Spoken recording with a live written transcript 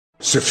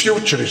The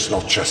future is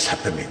not just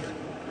happening.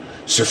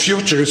 The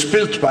future is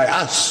built by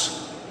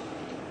us,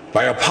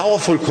 by a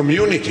powerful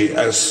community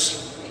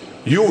as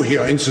you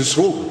here in this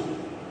room.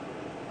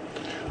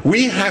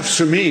 We have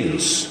the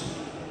means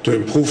to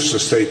improve the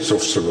states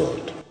of the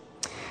world.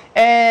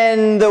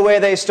 And the way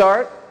they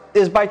start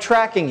is by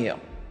tracking you.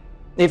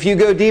 If you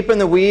go deep in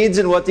the weeds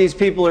in what these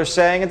people are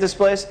saying at this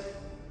place,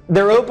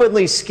 they're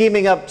openly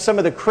scheming up some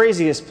of the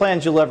craziest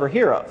plans you'll ever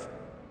hear of,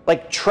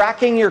 like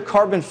tracking your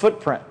carbon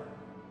footprint.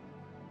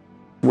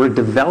 We're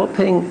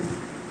developing,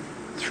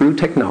 through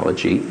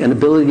technology, an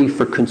ability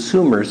for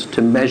consumers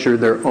to measure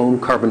their own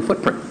carbon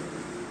footprint.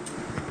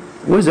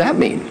 What does that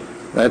mean?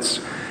 That's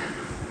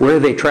where are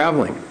they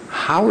traveling?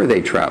 How are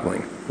they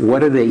traveling?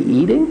 What are they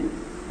eating?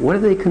 What are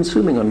they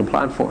consuming on the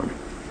platform?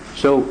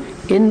 So,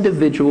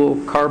 individual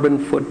carbon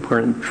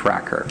footprint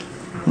tracker.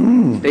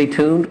 Stay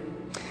tuned.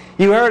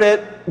 You heard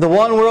it. The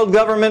one world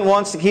government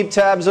wants to keep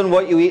tabs on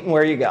what you eat and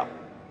where you go.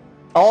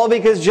 All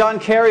because John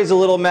Kerry's a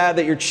little mad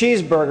that your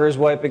cheeseburger is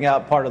wiping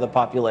out part of the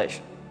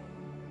population.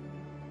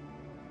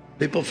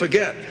 People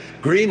forget,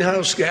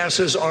 greenhouse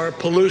gases are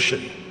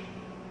pollution.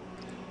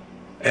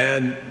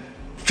 And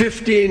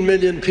 15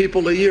 million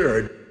people a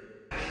year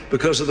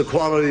because of the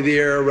quality of the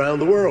air around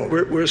the world.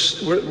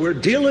 We're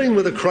dealing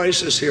with a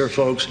crisis here,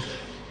 folks.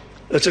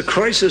 It's a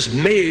crisis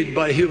made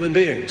by human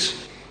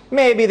beings.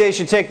 Maybe they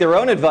should take their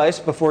own advice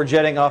before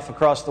jetting off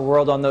across the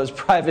world on those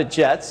private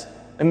jets,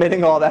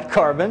 emitting all that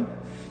carbon.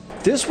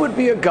 This would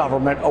be a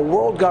government, a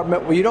world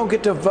government, where you don't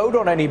get to vote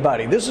on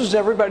anybody. This is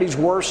everybody's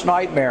worst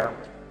nightmare.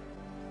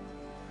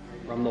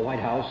 From the White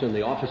House in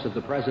the office of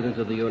the President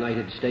of the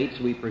United States,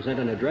 we present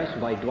an address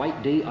by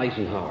Dwight D.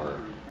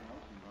 Eisenhower.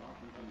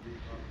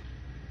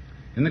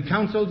 In the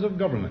councils of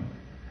government,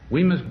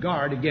 we must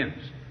guard against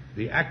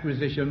the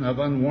acquisition of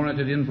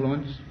unwarranted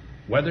influence,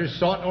 whether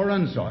sought or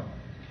unsought,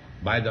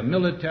 by the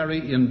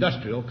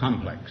military-industrial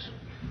complex.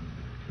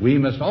 We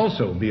must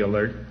also be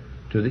alert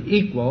to the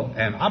equal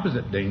and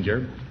opposite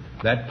danger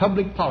that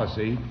public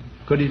policy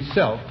could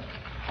itself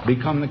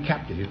become the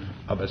captive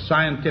of a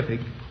scientific,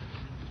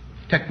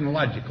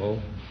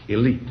 technological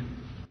elite.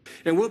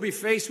 And we'll be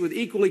faced with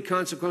equally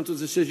consequential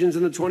decisions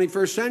in the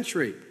 21st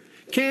century.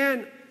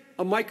 Can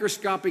a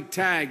microscopic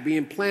tag be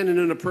implanted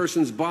in a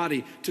person's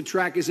body to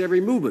track his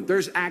every movement?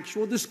 There's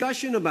actual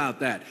discussion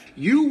about that.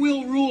 You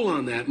will rule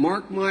on that,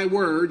 mark my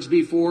words,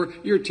 before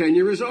your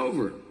tenure is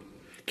over.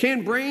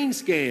 Can brain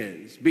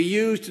scans be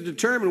used to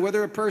determine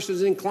whether a person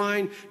is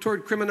inclined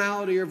toward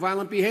criminality or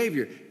violent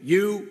behavior?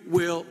 You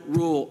will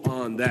rule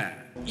on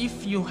that.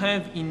 If you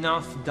have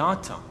enough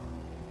data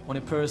on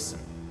a person,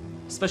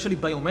 especially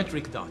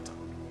biometric data,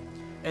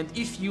 and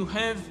if you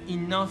have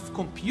enough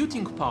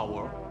computing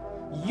power,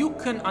 you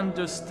can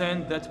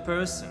understand that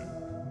person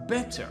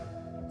better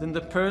than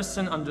the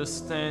person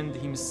understands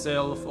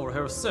himself or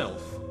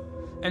herself.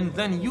 And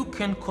then you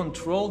can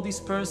control this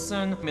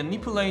person,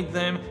 manipulate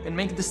them, and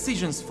make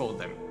decisions for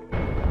them.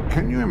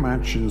 Can you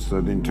imagine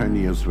that in 10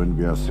 years when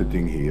we are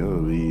sitting here,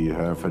 we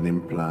have an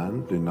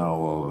implant in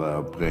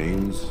our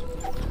brains,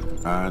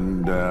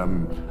 and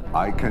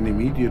I can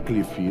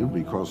immediately feel,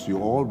 because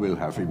you all will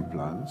have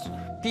implants.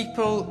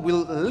 People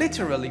will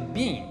literally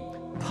be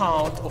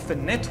part of a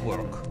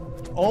network.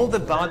 All the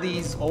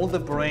bodies, all the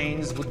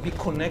brains would be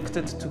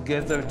connected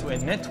together to a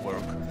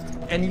network,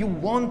 and you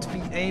won't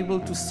be able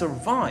to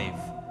survive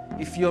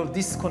if you're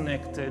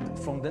disconnected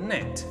from the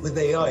net. With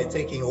AI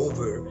taking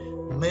over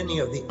many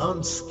of the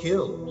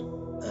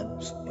unskilled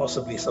and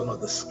possibly some of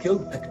the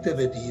skilled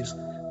activities,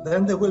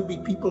 then there will be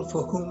people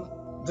for whom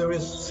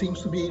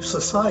seems to be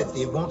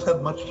society. It won't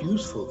have much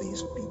use for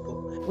these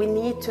people. We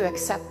need to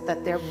accept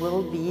that there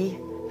will be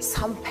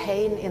some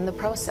pain in the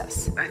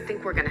process. I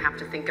think we're going to have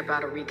to think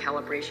about a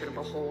recalibration of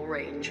a whole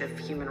range of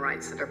human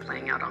rights that are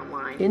playing out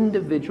online.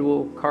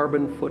 Individual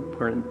carbon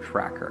footprint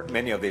tracker.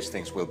 Many of these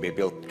things will be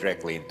built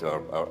directly into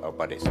our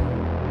bodies.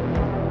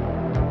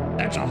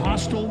 That's a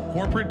hostile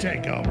corporate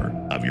takeover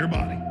of your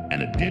body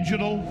and a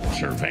digital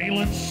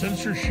surveillance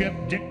censorship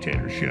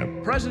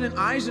dictatorship. President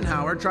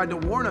Eisenhower tried to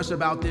warn us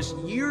about this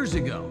years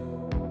ago.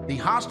 The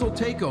hostile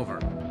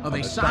takeover of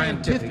a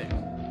scientific,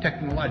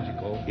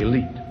 technological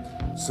elite.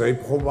 They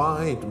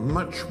provide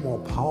much more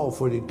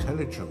powerful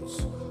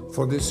intelligence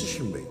for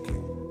decision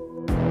making.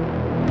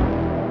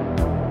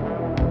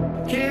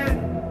 Can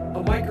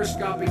a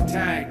microscopic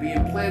tag be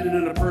implanted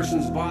in a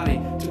person's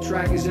body to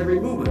track his every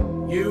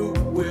movement? You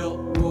will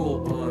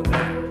rule on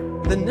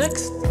that. The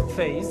next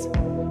phase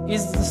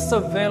is the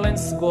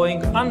surveillance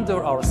going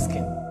under our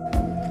skin.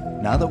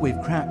 Now that we've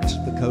cracked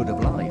the code of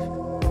life,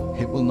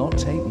 it will not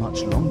take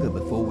much longer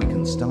before we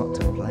can start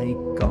to play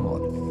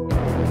God.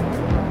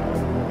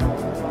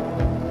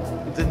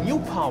 The new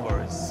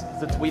powers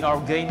that we are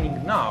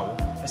gaining now,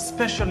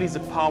 especially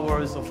the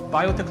powers of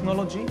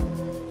biotechnology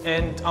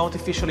and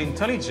artificial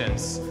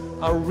intelligence,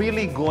 are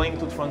really going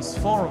to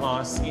transform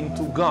us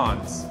into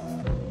gods.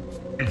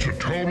 It's a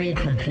total,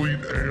 complete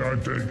AI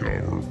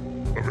takeover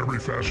of every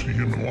facet of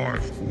human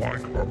life,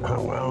 like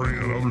Harari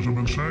and others have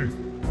been saying.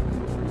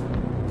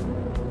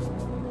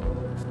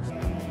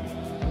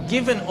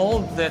 given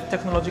all the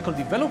technological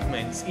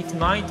developments, it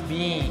might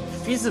be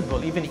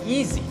feasible, even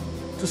easy,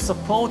 to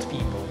support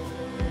people,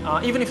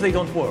 even if they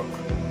don't work.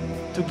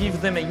 To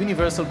give them a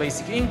universal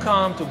basic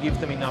income, to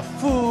give them enough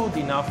food,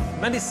 enough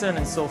medicine,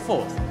 and so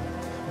forth.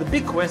 The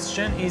big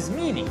question is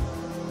meaning.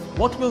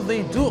 What will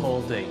they do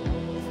all day?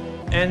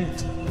 And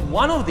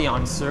one of the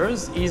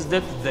answers is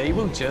that they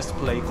will just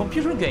play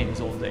computer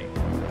games all day,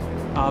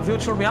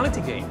 virtual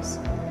reality games.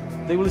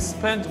 They will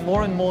spend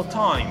more and more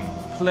time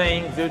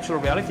playing virtual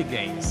reality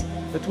games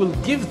that will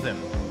give them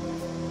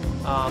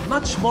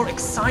much more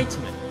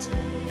excitement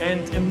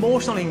and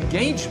emotional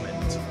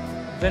engagement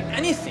than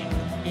anything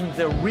in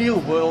the real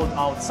world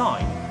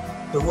outside.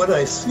 But what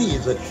I see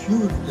is a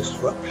huge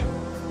disruption.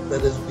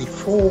 That is,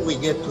 before we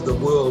get to the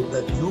world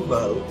that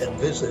Yuval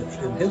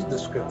envisaged in his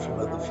description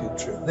of the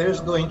future,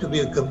 there's going to be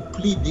a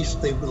complete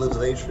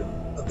destabilization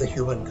of the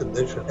human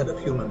condition and of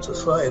human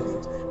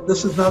societies.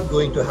 This is not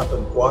going to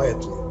happen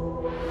quietly.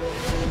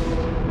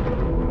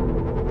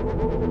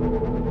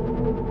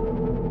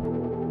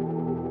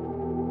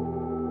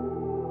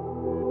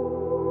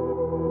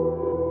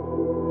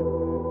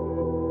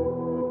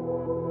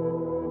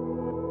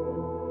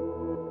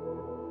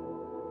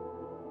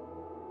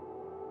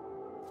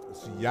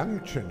 The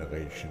young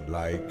generation,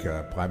 like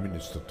Prime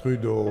Minister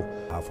Trudeau,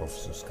 half of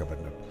this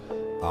cabinet,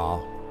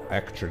 are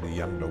actually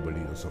young global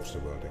leaders of the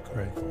world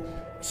economy.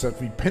 So that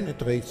we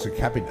penetrate the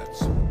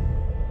cabinets.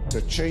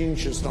 The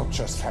change is not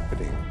just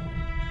happening.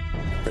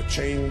 The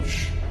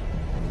change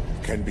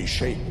can be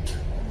shaped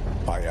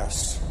by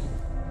us.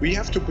 We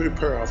have to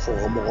prepare for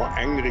a more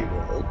angry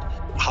world.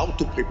 How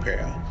to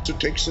prepare? To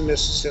take the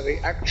necessary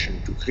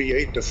action to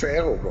create a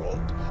fairer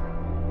world.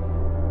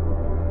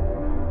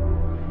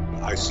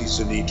 I see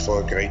the need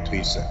for a great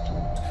reset.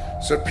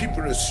 So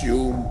people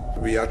assume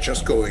we are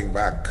just going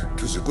back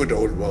to the good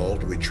old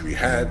world which we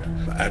had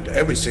and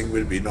everything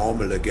will be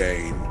normal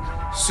again.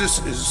 This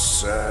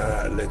is,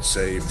 let's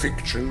say,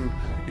 fiction.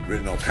 It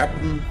will not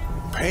happen.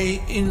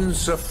 Pay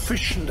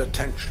insufficient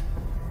attention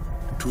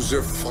to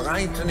the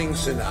frightening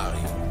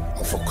scenario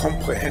of a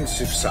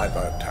comprehensive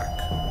cyber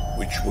attack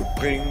which would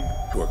bring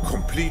to a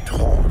complete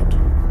halt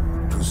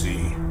to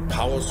the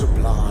power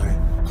supply,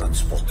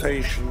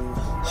 transportation,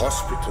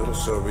 hospital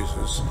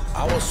services,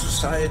 our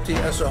society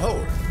as a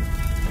whole.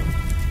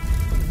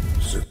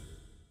 The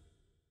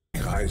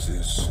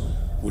crisis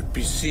would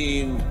be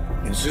seen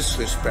in this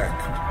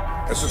respect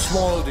as a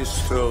small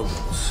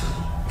disturbance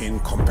in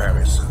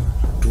comparison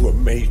to a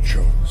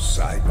major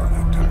cyber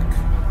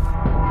attack.